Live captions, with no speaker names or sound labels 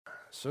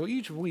So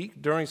each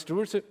week during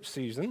stewardship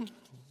season,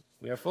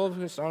 we have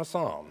focused on a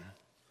psalm.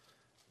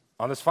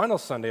 On this final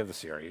Sunday of the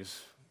series,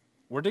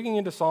 we're digging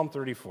into Psalm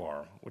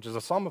 34, which is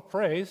a psalm of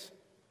praise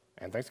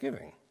and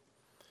thanksgiving.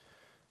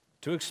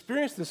 To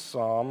experience this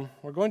psalm,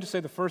 we're going to say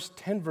the first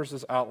 10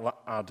 verses out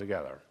loud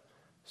together.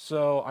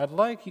 So I'd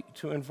like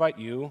to invite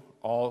you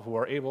all who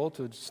are able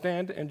to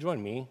stand and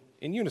join me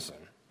in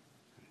unison.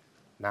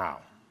 Now,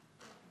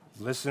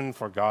 listen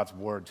for God's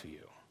word to you.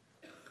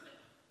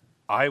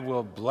 I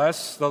will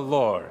bless the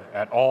Lord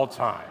at all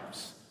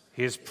times.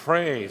 His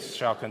praise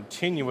shall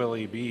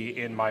continually be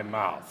in my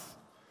mouth.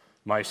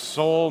 My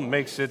soul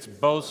makes its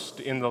boast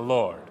in the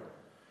Lord.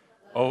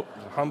 O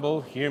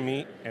humble, hear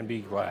me and be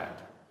glad.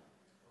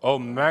 O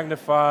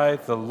magnify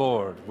the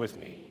Lord with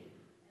me,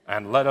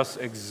 and let us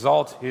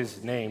exalt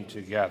his name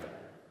together.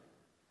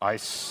 I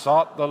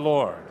sought the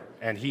Lord,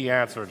 and he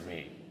answered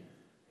me,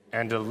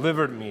 and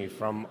delivered me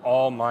from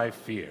all my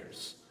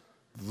fears.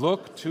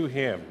 Look to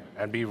him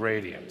and be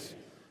radiant,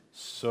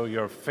 so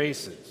your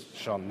faces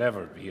shall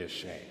never be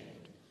ashamed.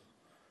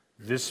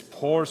 This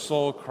poor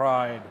soul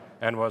cried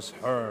and was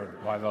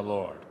heard by the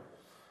Lord,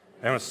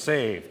 and was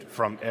saved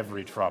from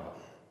every trouble.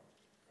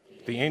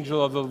 The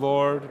angel of the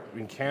Lord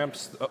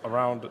encamps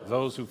around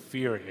those who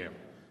fear him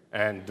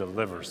and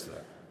delivers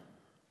them.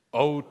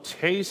 Oh,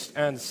 taste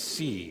and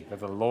see that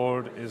the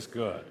Lord is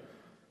good.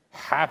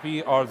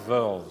 Happy are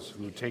those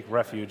who take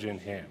refuge in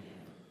him.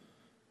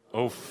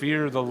 Oh,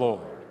 fear the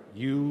Lord,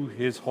 you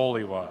his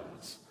holy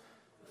ones,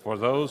 for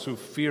those who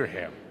fear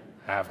him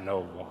have no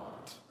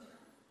want.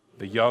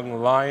 The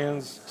young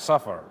lions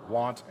suffer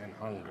want and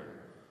hunger,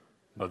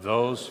 but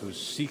those who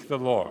seek the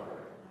Lord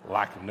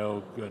lack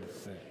no good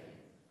thing.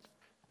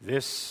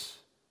 This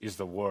is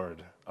the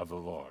word of the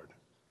Lord.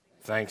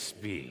 Thanks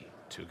be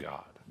to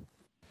God.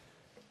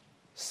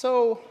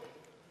 So,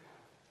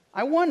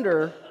 I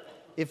wonder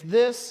if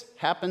this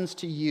happens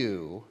to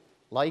you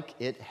like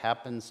it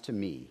happens to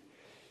me.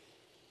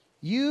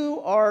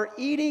 You are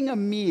eating a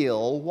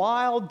meal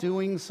while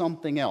doing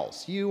something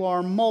else. You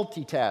are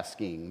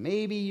multitasking.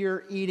 Maybe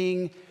you're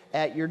eating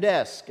at your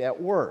desk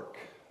at work.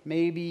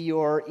 Maybe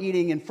you're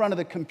eating in front of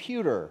the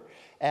computer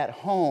at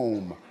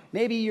home.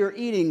 Maybe you're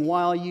eating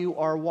while you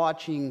are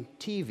watching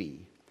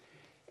TV.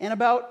 And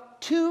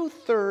about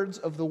 2/3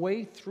 of the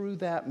way through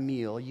that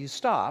meal, you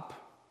stop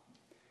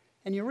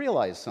and you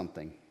realize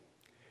something.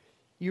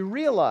 You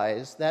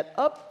realize that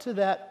up to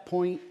that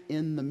point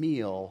in the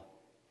meal,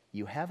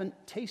 you haven't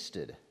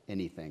tasted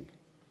anything.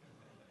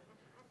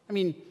 I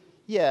mean,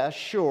 yeah,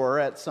 sure,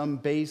 at some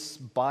base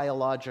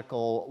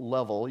biological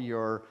level,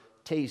 your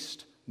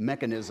taste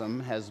mechanism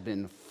has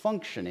been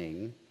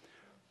functioning,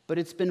 but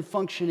it's been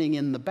functioning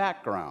in the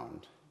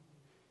background.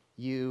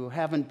 You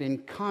haven't been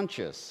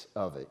conscious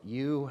of it.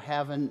 You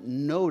haven't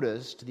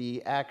noticed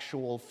the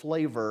actual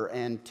flavor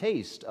and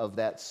taste of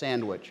that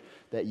sandwich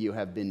that you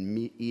have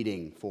been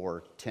eating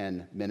for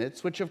 10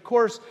 minutes, which of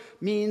course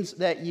means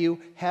that you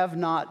have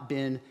not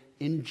been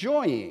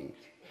enjoying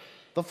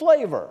the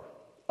flavor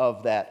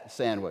of that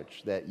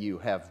sandwich that you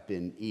have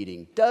been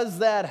eating. Does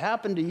that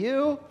happen to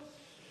you?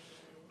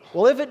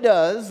 Well, if it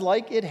does,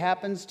 like it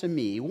happens to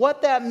me,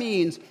 what that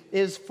means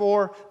is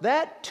for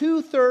that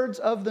 2/3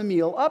 of the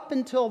meal, up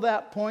until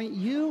that point,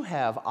 you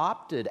have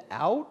opted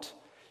out.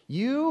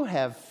 You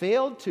have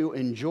failed to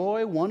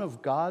enjoy one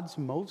of God's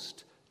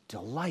most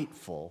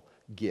delightful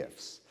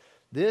gifts.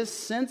 This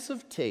sense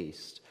of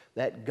taste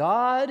that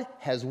God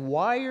has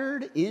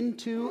wired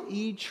into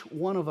each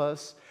one of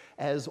us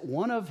as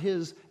one of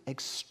his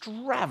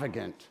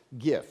extravagant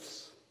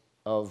gifts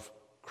of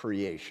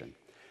creation.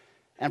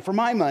 And for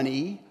my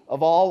money,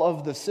 of all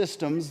of the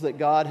systems that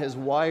God has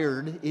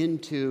wired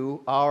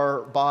into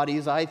our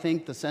bodies, I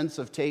think the sense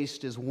of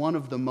taste is one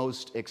of the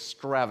most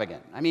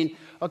extravagant. I mean,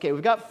 okay,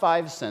 we've got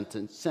 5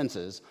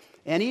 senses,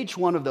 and each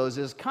one of those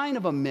is kind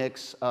of a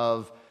mix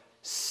of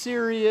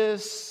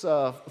serious,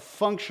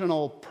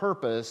 functional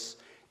purpose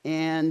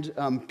and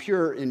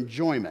pure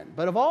enjoyment.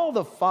 But of all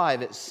the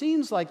 5, it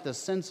seems like the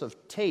sense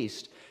of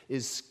taste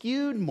is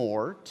skewed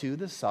more to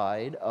the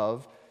side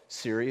of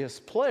serious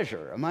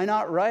pleasure. Am I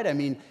not right? I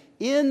mean,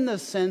 in the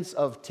sense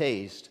of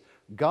taste,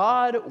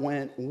 God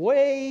went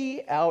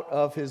way out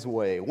of his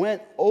way,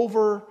 went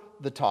over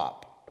the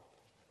top.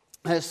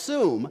 I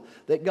assume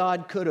that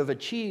God could have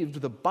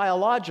achieved the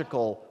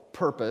biological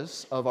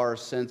purpose of our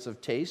sense of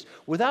taste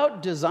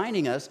without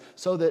designing us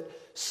so that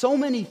so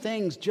many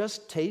things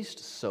just taste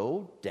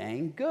so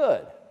dang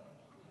good.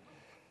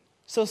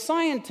 So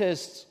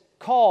scientists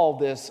call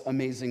this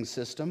amazing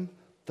system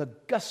the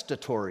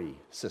gustatory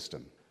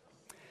system.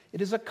 It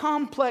is a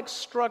complex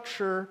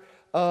structure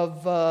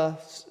of a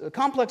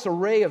complex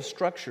array of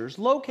structures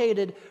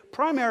located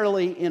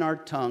primarily in our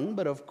tongue,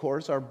 but of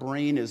course our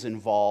brain is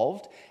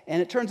involved.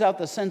 And it turns out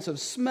the sense of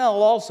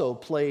smell also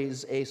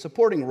plays a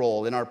supporting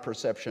role in our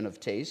perception of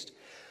taste.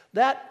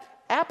 That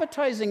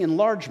appetizing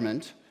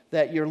enlargement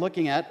that you're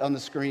looking at on the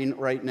screen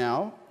right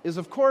now is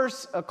of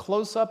course a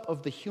close-up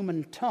of the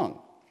human tongue.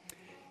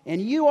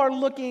 and you are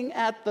looking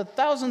at the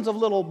thousands of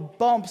little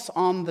bumps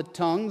on the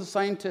tongue the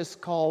scientists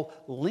call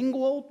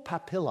lingual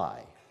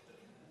papillae.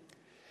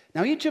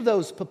 Now, each of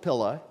those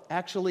papillae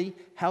actually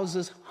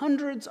houses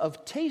hundreds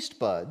of taste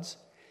buds,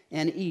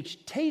 and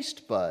each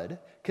taste bud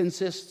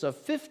consists of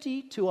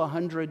 50 to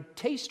 100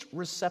 taste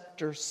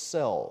receptor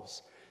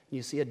cells.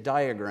 You see a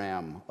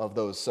diagram of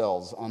those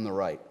cells on the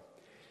right.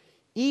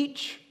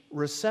 Each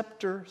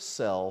receptor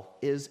cell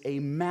is a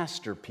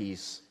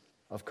masterpiece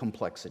of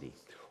complexity,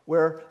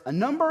 where a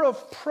number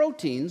of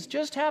proteins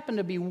just happen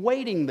to be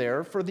waiting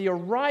there for the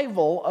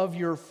arrival of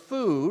your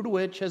food,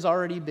 which has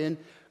already been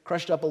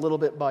crushed up a little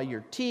bit by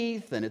your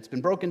teeth, and it's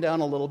been broken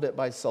down a little bit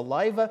by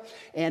saliva.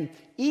 And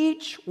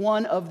each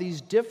one of these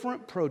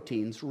different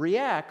proteins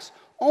reacts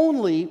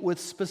only with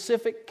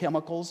specific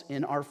chemicals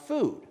in our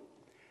food.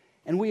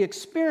 And we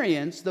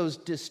experience those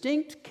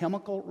distinct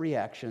chemical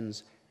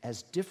reactions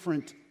as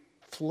different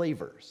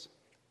flavors.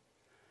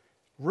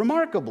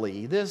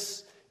 Remarkably,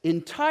 this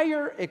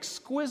entire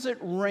exquisite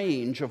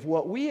range of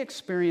what we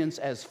experience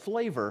as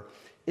flavor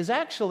is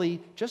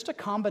actually just a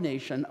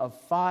combination of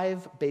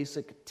 5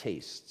 basic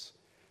tastes: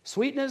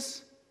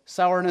 sweetness,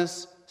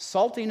 sourness,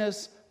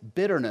 saltiness,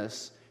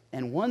 bitterness,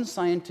 and one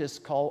scientists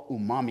call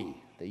umami.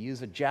 They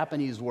use a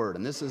Japanese word,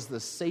 and this is the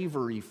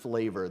savory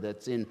flavor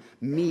that's in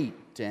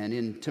meat and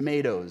in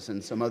tomatoes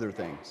and some other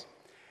things.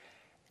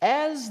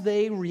 As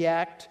they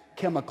react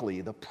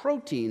chemically, the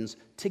proteins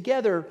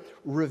together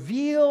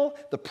reveal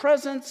the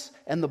presence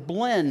and the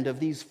blend of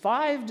these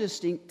 5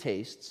 distinct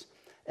tastes,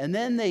 and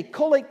then they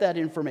collate that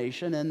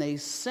information and they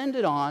send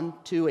it on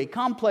to a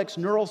complex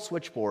neural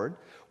switchboard,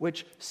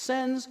 which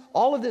sends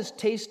all of this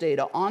taste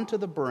data onto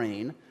the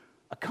brain,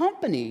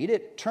 accompanied,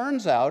 it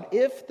turns out,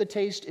 if the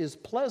taste is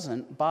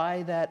pleasant,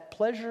 by that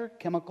pleasure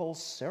chemical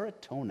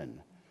serotonin.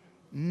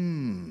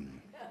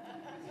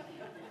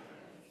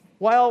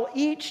 While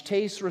each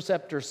taste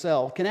receptor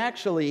cell can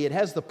actually, it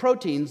has the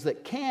proteins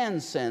that can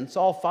sense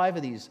all 5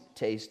 of these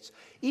tastes,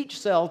 each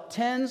cell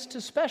tends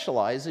to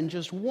specialize in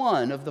just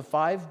one of the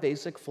 5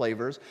 basic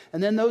flavors,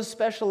 and then those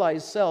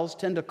specialized cells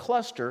tend to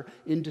cluster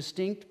in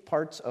distinct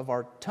parts of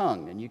our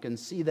tongue, and you can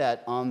see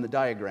that on the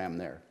diagram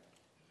there.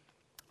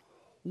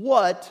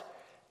 What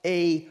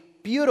a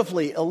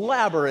beautifully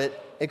elaborate,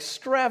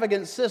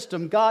 extravagant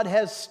system God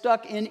has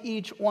stuck in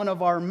each one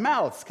of our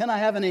mouths. Can I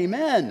have an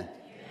amen?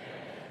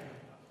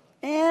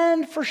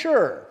 And for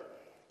sure,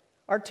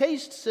 our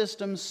taste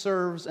system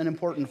serves an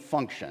important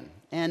function.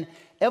 And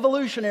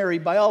evolutionary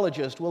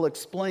biologists will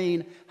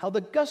explain how the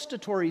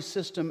gustatory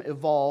system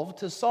evolved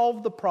to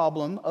solve the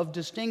problem of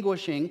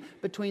distinguishing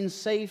between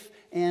safe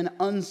and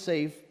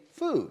unsafe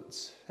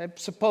foods. I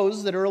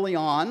suppose that early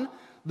on,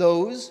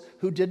 those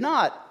who did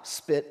not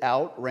spit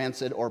out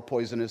rancid or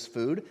poisonous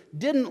food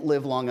didn't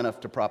live long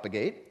enough to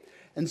propagate.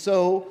 And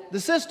so the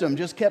system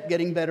just kept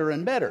getting better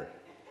and better.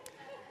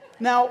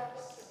 Now,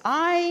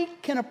 I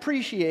can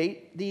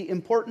appreciate the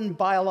important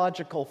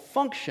biological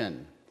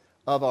function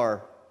of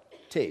our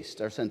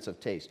taste, our sense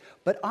of taste,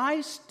 but I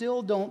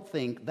still don't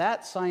think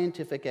that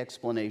scientific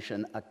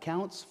explanation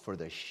accounts for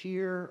the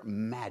sheer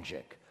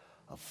magic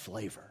of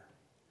flavor.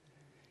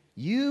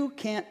 You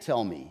can't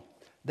tell me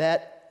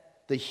that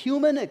the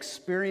human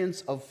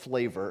experience of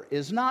flavor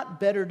is not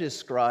better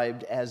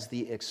described as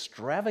the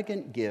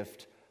extravagant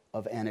gift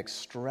of an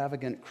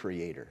extravagant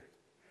creator.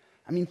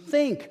 I mean,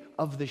 think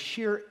of the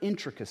sheer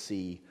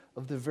intricacy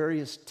of the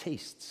various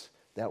tastes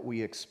that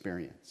we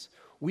experience.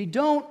 We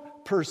don't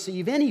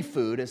perceive any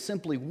food as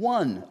simply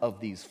one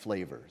of these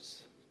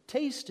flavors.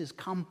 Taste is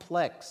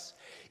complex.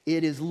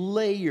 It is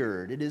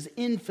layered. It is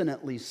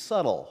infinitely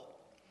subtle.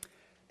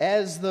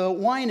 As the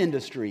wine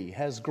industry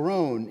has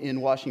grown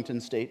in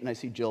Washington State, and I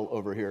see Jill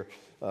over here,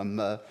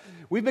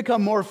 we've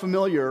become more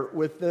familiar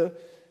with the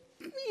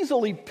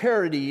easily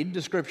parodied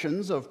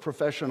descriptions of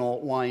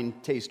professional wine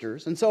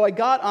tasters. And so I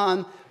got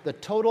on the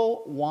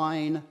Total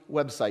Wine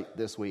website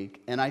this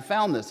week, and I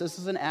found this. This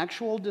is an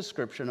actual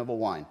description of a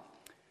wine.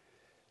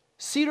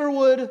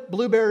 Cedarwood,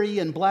 blueberry,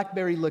 and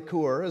blackberry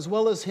liqueur, as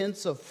well as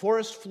hints of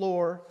forest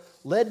floor,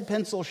 lead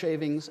pencil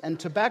shavings, and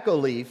tobacco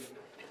leaf,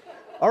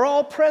 are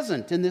all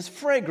present in this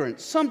fragrant,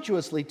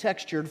 sumptuously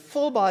textured,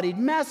 full-bodied,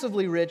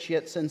 massively rich,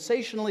 yet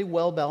sensationally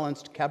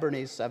well-balanced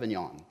Cabernet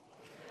Sauvignon.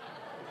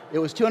 It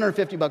was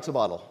 $250 a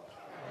bottle.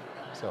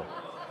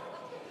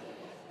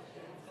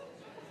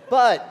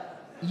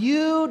 But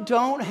you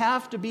don't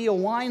have to be a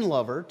wine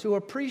lover to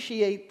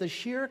appreciate the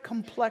sheer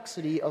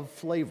complexity of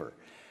flavor.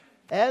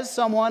 As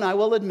someone, I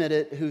will admit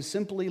it, who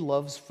simply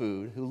loves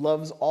food, who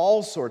loves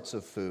all sorts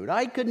of food,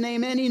 I could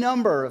name any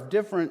number of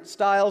different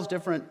styles,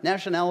 different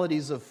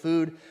nationalities of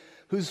food,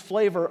 whose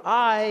flavor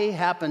I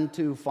happen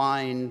to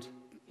find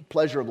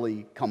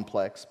pleasurably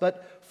complex.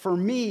 But for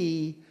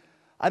me,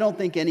 I don't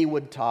think any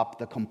would top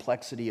the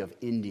complexity of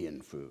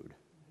Indian food.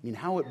 I mean,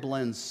 how it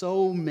blends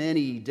so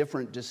many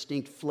different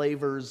distinct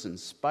flavors and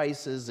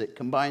spices. It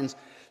combines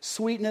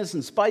sweetness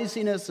and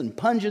spiciness and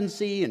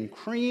pungency and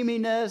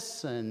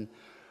creaminess and,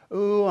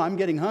 ooh, I'm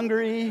getting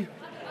hungry.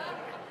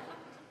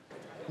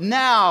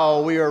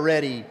 Now we are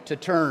ready to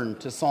turn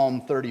to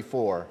Psalm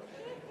 34.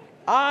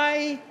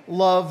 I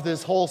love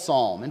this whole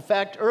psalm. In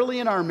fact, early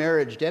in our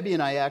marriage, Debbie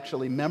and I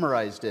actually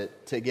memorized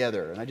it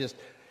together. And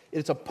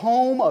it's a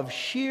poem of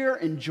sheer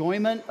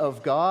enjoyment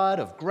of God,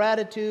 of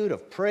gratitude,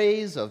 of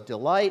praise, of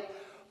delight.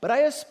 But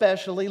I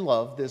especially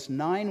love this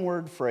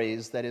 9-word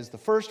phrase that is the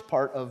first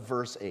part of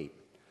verse 8.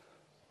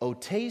 "Oh,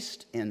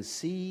 taste and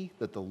see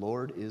that the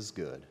Lord is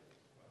good."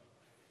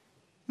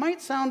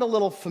 Might sound a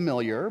little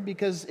familiar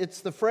because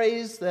it's the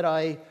phrase that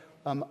I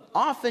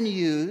often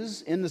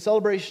use in the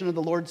celebration of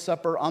the Lord's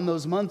Supper on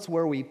those months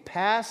where we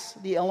pass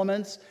the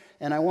elements,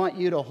 and I want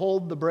you to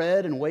hold the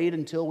bread and wait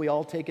until we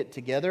all take it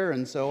together.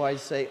 And so I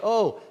say,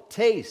 "Oh,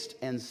 taste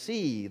and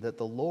see that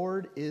the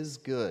Lord is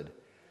good."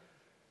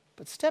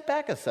 But step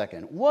back a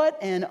second.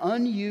 What an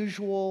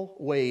unusual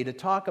way to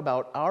talk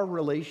about our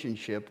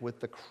relationship with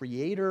the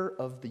Creator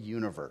of the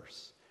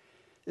universe.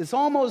 It's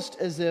almost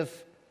as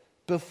if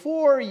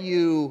before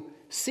you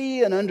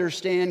see and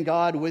understand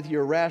God with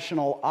your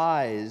rational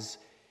eyes,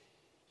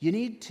 you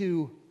need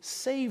to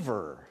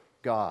savor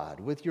God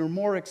with your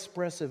more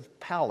expressive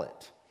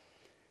palate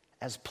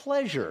as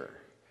pleasure,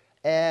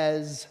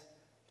 as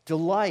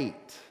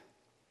delight.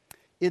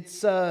 It's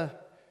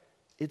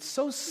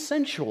so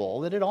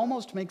sensual that it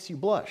almost makes you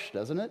blush,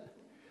 doesn't it?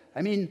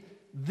 I mean,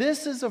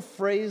 this is a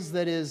phrase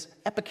that is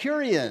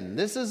Epicurean.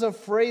 This is a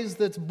phrase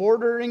that's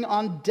bordering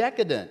on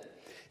decadent.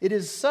 It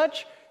is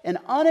such an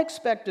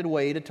unexpected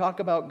way to talk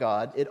about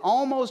God, it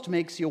almost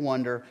makes you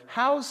wonder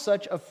how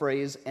such a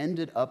phrase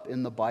ended up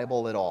in the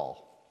Bible at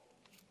all.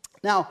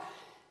 Now,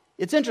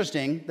 it's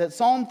interesting that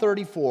Psalm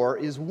 34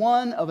 is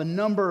one of a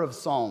number of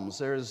psalms,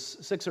 there's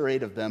 6 or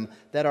 8 of them,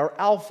 that are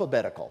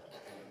alphabetical.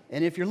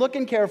 And if you're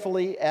looking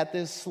carefully at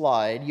this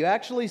slide, you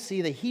actually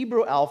see the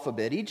Hebrew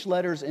alphabet, each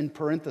letter's in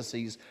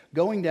parentheses,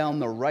 going down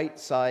the right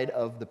side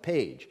of the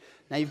page.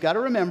 Now, you've got to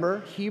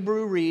remember,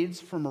 Hebrew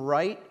reads from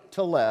right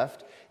to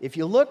left. If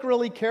you look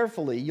really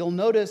carefully, you'll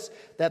notice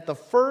that the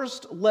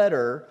first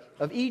letter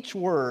of each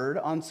word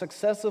on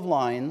successive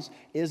lines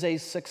is a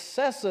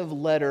successive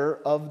letter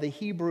of the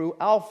Hebrew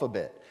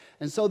alphabet.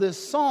 And so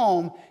this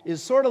psalm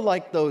is sort of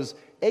like those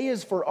A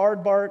is for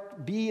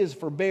aardvark, B is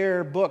for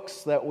bear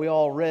books that we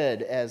all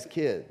read as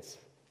kids.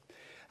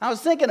 I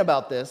was thinking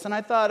about this, and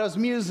I was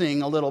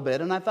musing a little bit,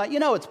 and I thought,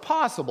 it's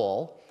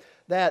possible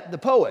that the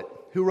poet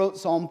who wrote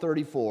Psalm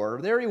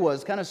 34, there he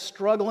was, kind of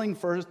struggling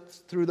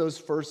through those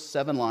first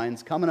 7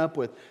 lines, coming up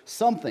with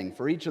something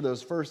for each of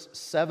those first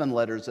 7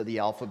 letters of the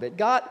alphabet,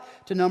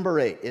 got to number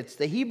 8. It's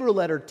the Hebrew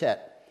letter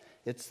tet.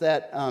 It's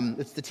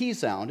the T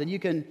sound, and you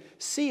can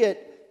see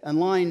it on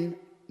line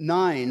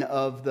 9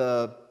 of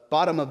the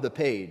bottom of the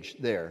page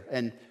there.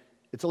 And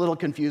it's a little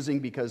confusing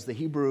because the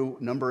Hebrew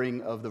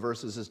numbering of the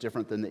verses is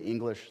different than the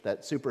English.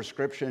 That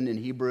superscription in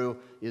Hebrew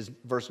is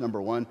verse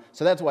number 1.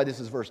 So that's why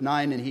this is verse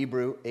 9 in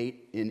Hebrew,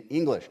 8 in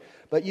English.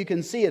 But you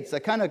can see it's a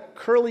kind of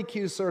curly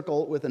Q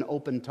circle with an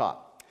open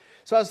top.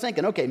 So I was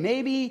thinking, okay,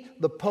 maybe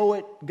the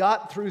poet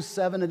got through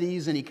 7 of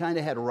these and he kind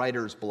of had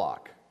writer's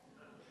block.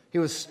 He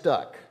was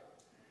stuck.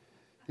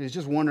 He was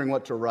just wondering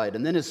what to write.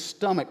 And then his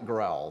stomach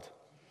growled.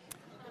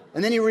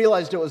 And then he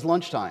realized it was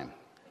lunchtime.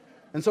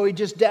 And so he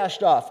just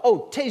dashed off.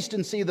 "Oh, taste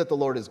and see that the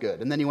Lord is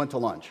good." And then he went to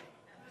lunch.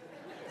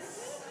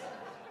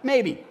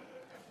 Maybe.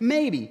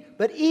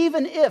 But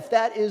even if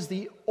that is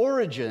the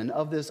origin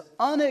of this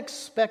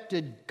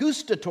unexpected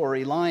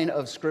gustatory line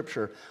of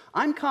Scripture,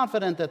 I'm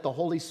confident that the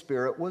Holy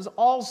Spirit was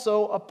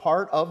also a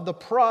part of the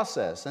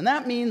process. And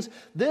that means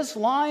this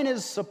line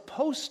is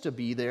supposed to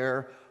be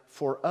there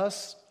for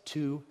us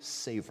to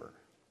savor.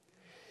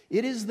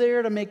 It is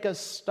there to make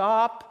us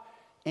stop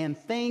and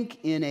think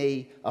in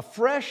a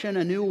fresh and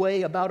a new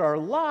way about our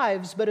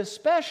lives, but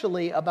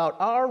especially about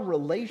our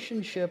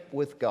relationship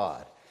with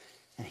God.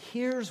 And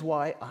here's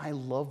why I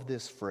love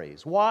this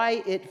phrase,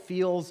 why it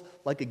feels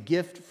like a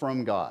gift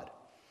from God.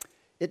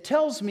 It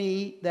tells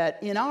me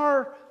that in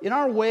our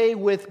way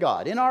with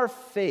God, in our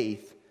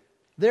faith,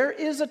 there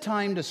is a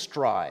time to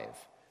strive.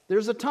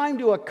 There's a time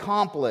to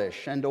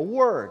accomplish and to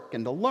work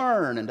and to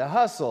learn and to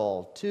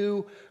hustle,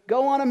 to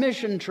go on a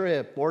mission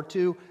trip or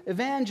to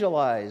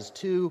evangelize,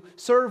 to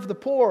serve the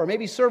poor,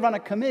 maybe serve on a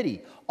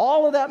committee.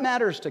 All of that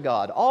matters to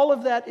God. All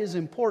of that is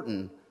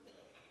important.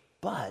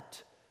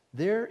 But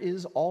there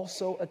is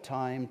also a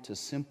time to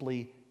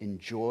simply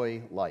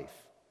enjoy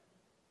life,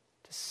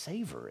 to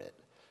savor it,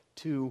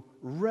 to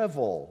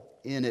revel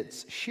in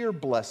its sheer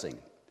blessing,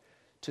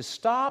 to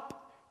stop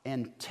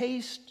and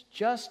taste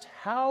just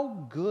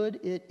how good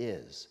it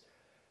is,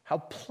 how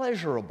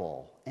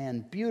pleasurable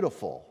and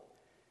beautiful.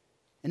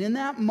 And in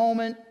that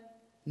moment,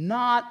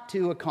 not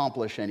to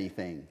accomplish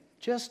anything,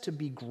 just to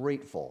be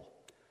grateful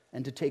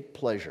and to take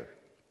pleasure.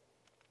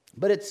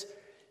 But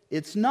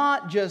it's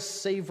not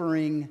just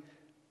savoring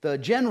the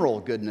general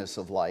goodness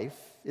of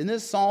life. In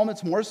this psalm,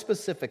 it's more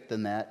specific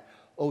than that.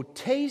 "Oh,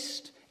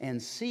 taste and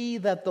see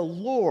that the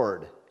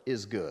Lord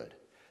is good."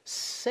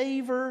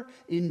 Savor,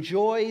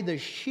 enjoy the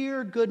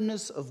sheer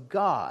goodness of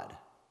God.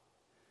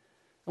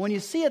 And when you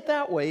see it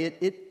that way,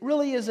 it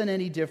really isn't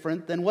any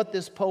different than what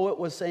this poet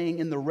was saying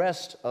in the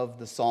rest of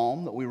the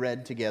psalm that we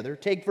read together.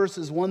 Take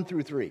verses 1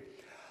 through 3.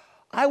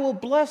 I will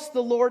bless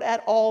the Lord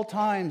at all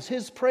times.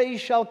 His praise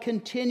shall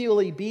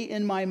continually be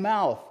in my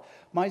mouth.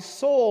 My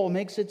soul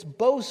makes its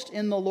boast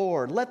in the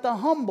Lord. Let the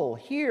humble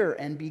hear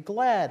and be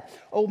glad.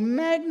 Oh,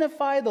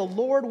 magnify the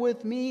Lord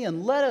with me,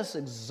 and let us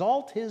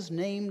exalt his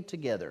name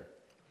together.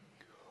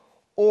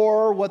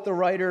 Or what the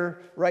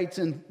writer writes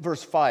in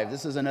verse 5.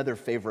 This is another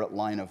favorite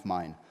line of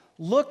mine.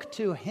 Look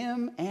to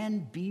him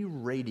and be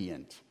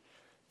radiant.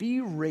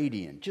 Be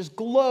radiant. Just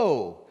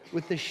glow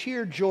with the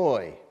sheer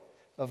joy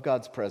of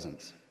God's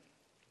presence.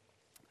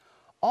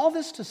 All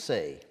this to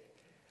say,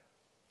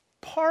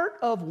 part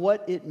of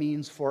what it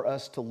means for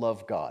us to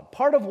love God,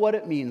 part of what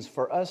it means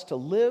for us to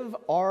live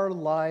our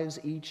lives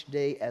each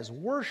day as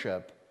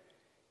worship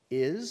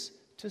is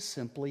to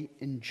simply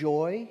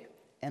enjoy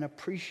and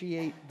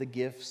appreciate the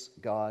gifts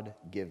God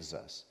gives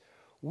us.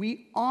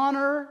 We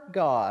honor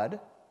God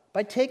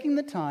by taking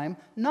the time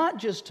not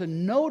just to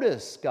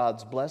notice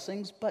God's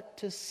blessings, but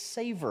to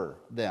savor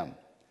them.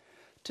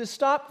 To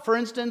stop, for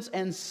instance,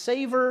 and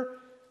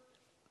savor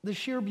the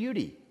sheer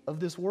beauty of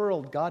this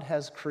world God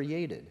has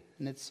created.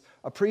 And it's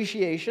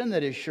appreciation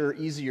that is sure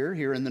easier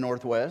here in the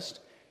Northwest,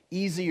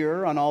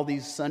 easier on all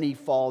these sunny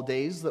fall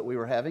days that we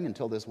were having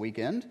until this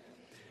weekend.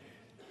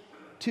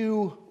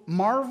 To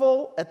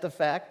marvel at the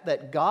fact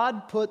that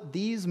God put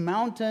these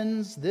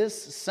mountains,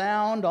 this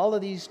sound, all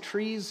of these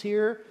trees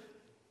here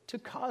to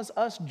cause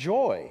us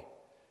joy.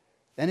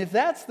 And if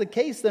that's the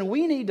case, then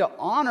we need to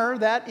honor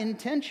that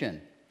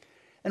intention.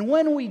 And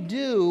when we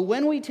do,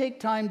 when we take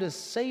time to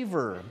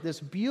savor this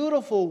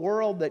beautiful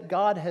world that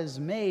God has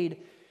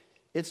made,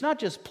 it's not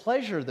just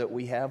pleasure that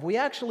we have, we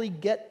actually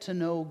get to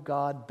know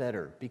God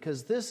better,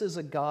 because this is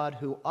a God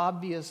who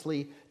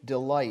obviously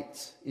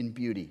delights in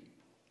beauty.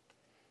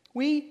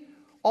 We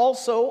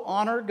also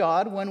honor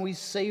God when we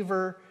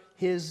savor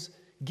his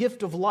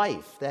gift of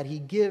life that he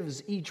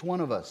gives each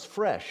one of us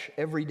fresh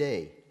every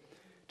day.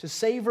 To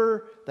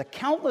savor the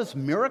countless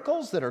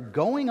miracles that are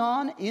going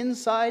on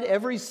inside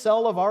every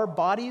cell of our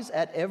bodies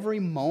at every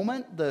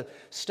moment, the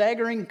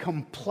staggering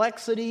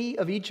complexity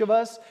of each of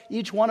us,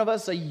 each one of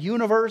us a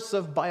universe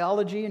of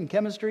biology and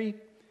chemistry.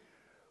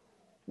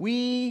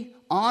 We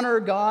honor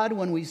God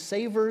when we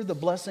savor the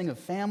blessing of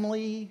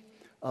family,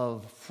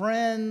 of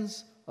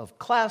friends, of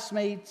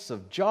classmates,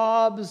 of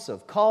jobs,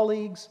 of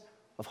colleagues,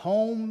 of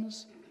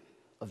homes,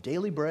 of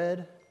daily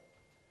bread,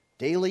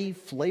 daily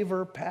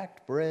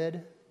flavor-packed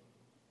bread.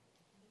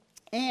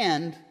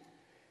 And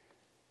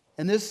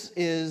this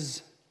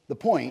is the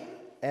point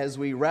as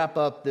we wrap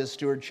up this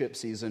stewardship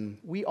season,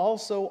 we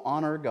also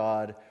honor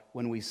God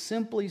when we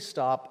simply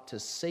stop to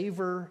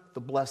savor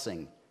the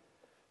blessing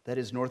that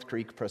is North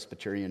Creek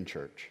Presbyterian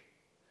Church.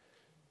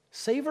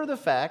 Savor the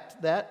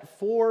fact that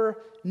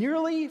for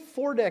nearly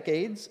 4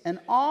 decades, an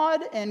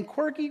odd and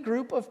quirky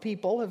group of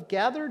people have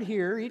gathered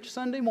here each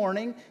Sunday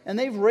morning, and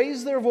they've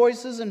raised their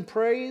voices in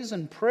praise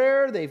and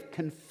prayer. They've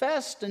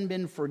confessed and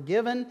been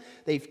forgiven.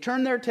 They've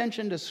turned their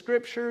attention to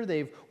Scripture.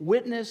 They've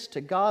witnessed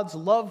to God's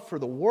love for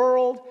the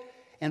world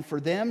and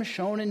for them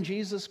shown in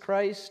Jesus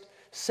Christ.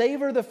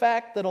 Savor the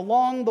fact that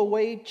along the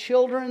way,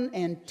 children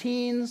and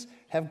teens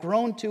have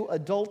grown to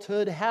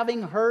adulthood,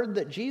 having heard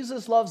that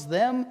Jesus loves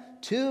them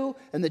too,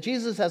 and that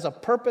Jesus has a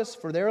purpose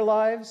for their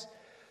lives.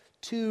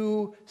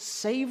 To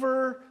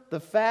savor the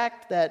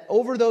fact that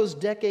over those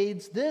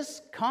decades,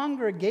 this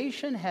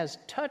congregation has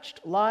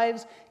touched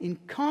lives in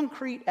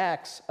concrete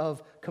acts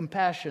of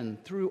compassion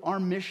through our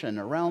mission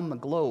around the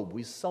globe.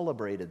 We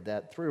celebrated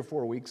that 3 or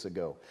 4 weeks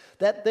ago.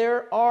 That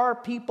there are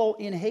people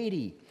in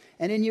Haiti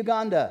and in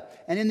Uganda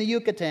and in the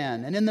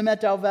Yucatan and in the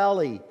Metao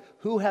Valley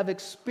who have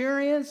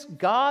experienced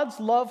God's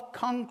love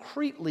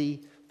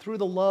concretely through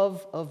the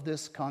love of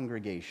this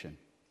congregation.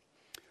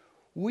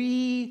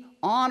 We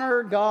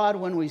honor God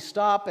when we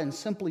stop and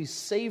simply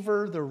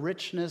savor the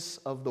richness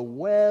of the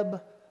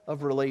web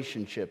of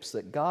relationships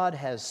that God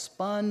has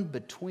spun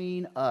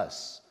between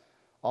us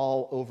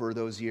all over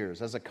those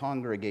years as a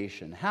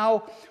congregation.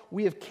 How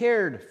we have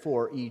cared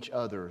for each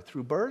other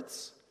through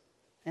births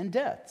and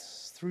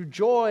deaths, through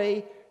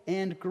joy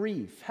and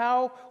grief.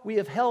 How we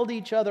have held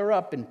each other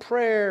up in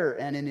prayer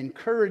and in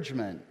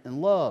encouragement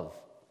and love.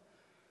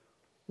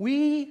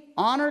 We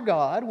honor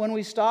God when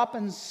we stop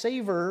and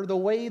savor the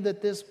way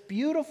that this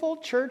beautiful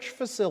church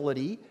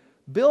facility,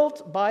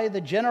 built by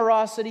the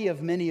generosity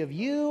of many of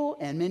you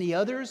and many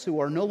others who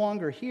are no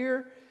longer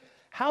here,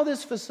 how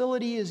this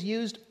facility is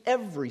used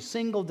every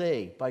single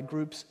day by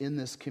groups in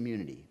this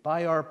community,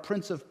 by our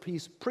Prince of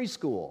Peace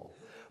preschool,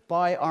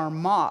 by our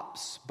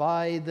MOPS,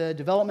 by the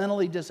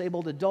developmentally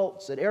disabled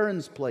adults at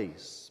Aaron's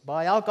Place,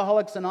 by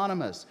Alcoholics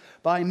Anonymous,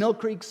 by Mill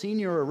Creek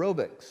Senior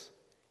Aerobics.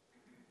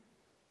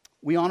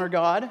 We honor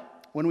God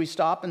when we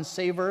stop and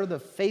savor the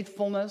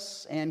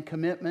faithfulness and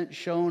commitment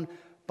shown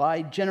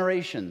by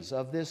generations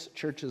of this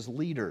church's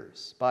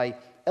leaders, by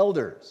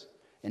elders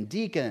and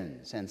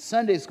deacons and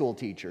Sunday school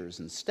teachers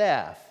and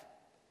staff.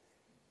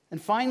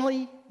 And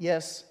finally,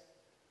 yes,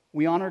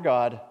 we honor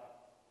God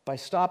by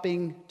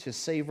stopping to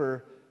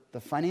savor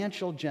the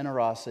financial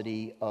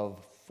generosity of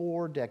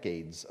 4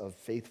 decades of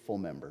faithful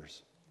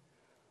members.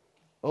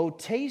 Oh,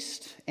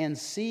 taste and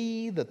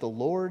see that the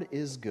Lord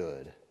is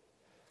good,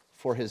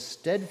 for his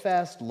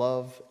steadfast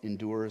love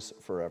endures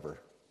forever.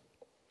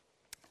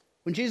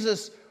 When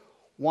Jesus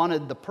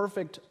wanted the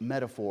perfect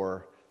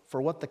metaphor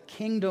for what the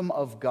kingdom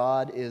of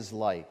God is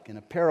like in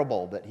a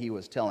parable that he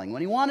was telling,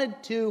 when he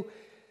wanted to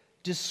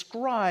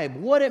describe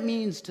what it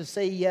means to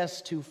say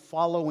yes to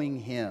following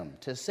him,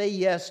 to say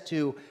yes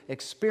to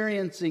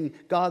experiencing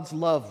God's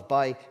love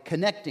by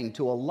connecting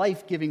to a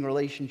life-giving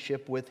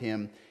relationship with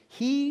him,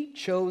 he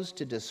chose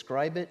to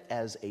describe it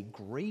as a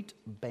great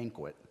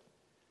banquet,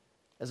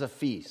 as a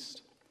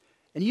feast.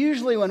 And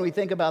usually when we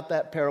think about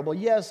that parable,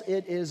 yes,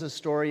 it is a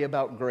story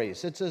about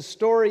grace. It's a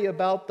story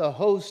about the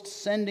host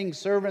sending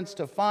servants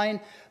to find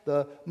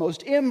the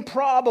most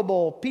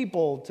improbable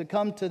people to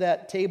come to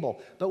that table.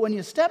 But when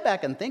you step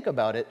back and think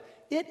about it,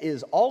 it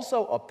is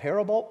also a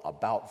parable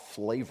about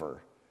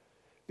flavor.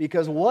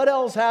 Because what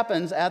else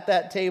happens at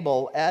that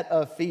table at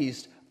a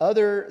feast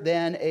other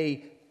than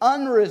a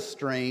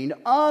unrestrained,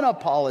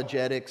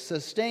 unapologetic,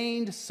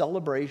 sustained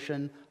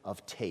celebration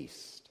of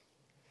taste?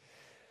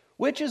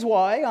 Which is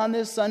why on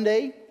this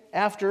Sunday,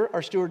 after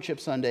our Stewardship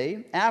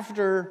Sunday,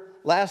 after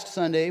last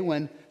Sunday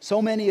when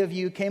so many of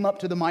you came up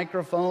to the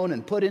microphone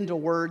and put into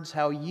words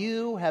how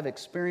you have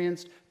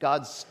experienced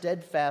God's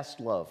steadfast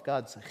love,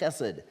 God's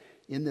chesed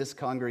in this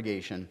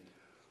congregation,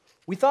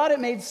 we thought it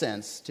made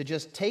sense to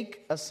just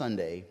take a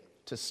Sunday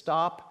to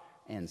stop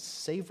and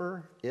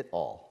savor it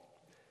all,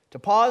 to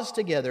pause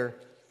together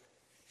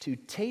to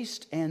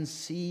taste and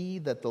see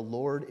that the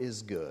Lord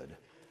is good.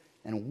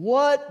 And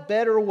what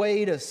better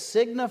way to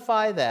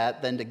signify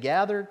that than to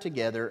gather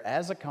together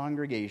as a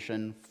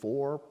congregation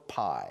for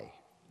pie?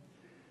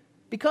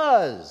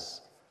 Because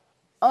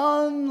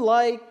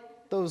unlike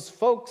those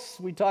folks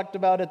we talked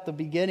about at the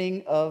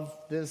beginning of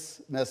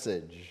this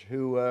message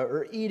who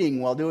are eating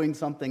while doing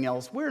something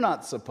else, we're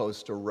not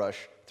supposed to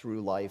rush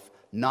through life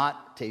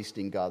not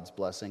tasting God's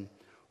blessing.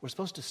 We're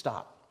supposed to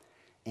stop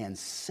and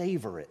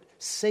savor it.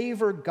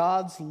 Savor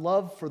God's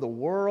love for the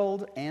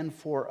world and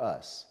for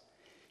us.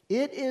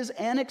 It is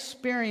an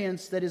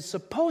experience that is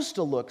supposed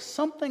to look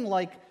something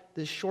like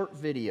this short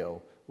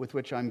video with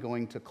which I'm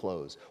going to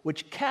close,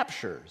 which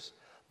captures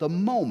the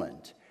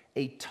moment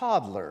a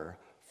toddler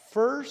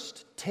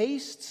first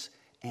tastes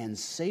and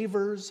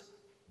savors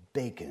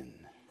bacon.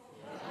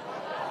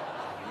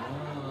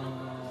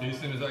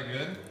 Jason, is that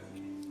good?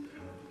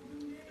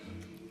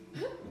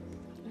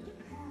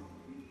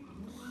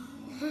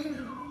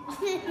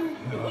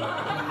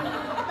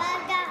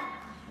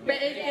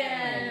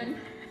 Bacon.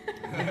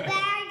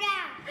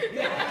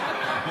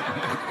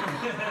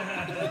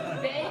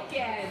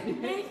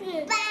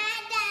 Bacon.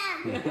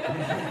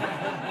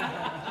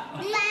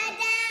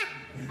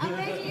 I'm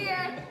right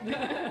here.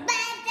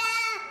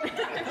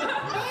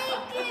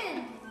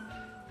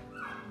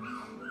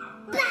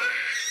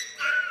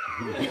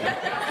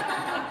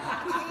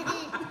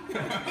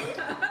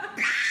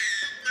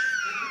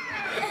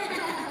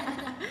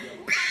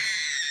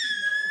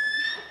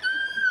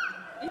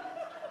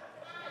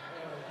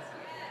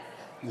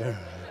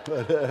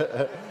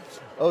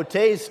 Oh,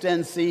 taste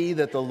and see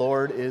that the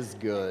Lord is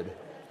good.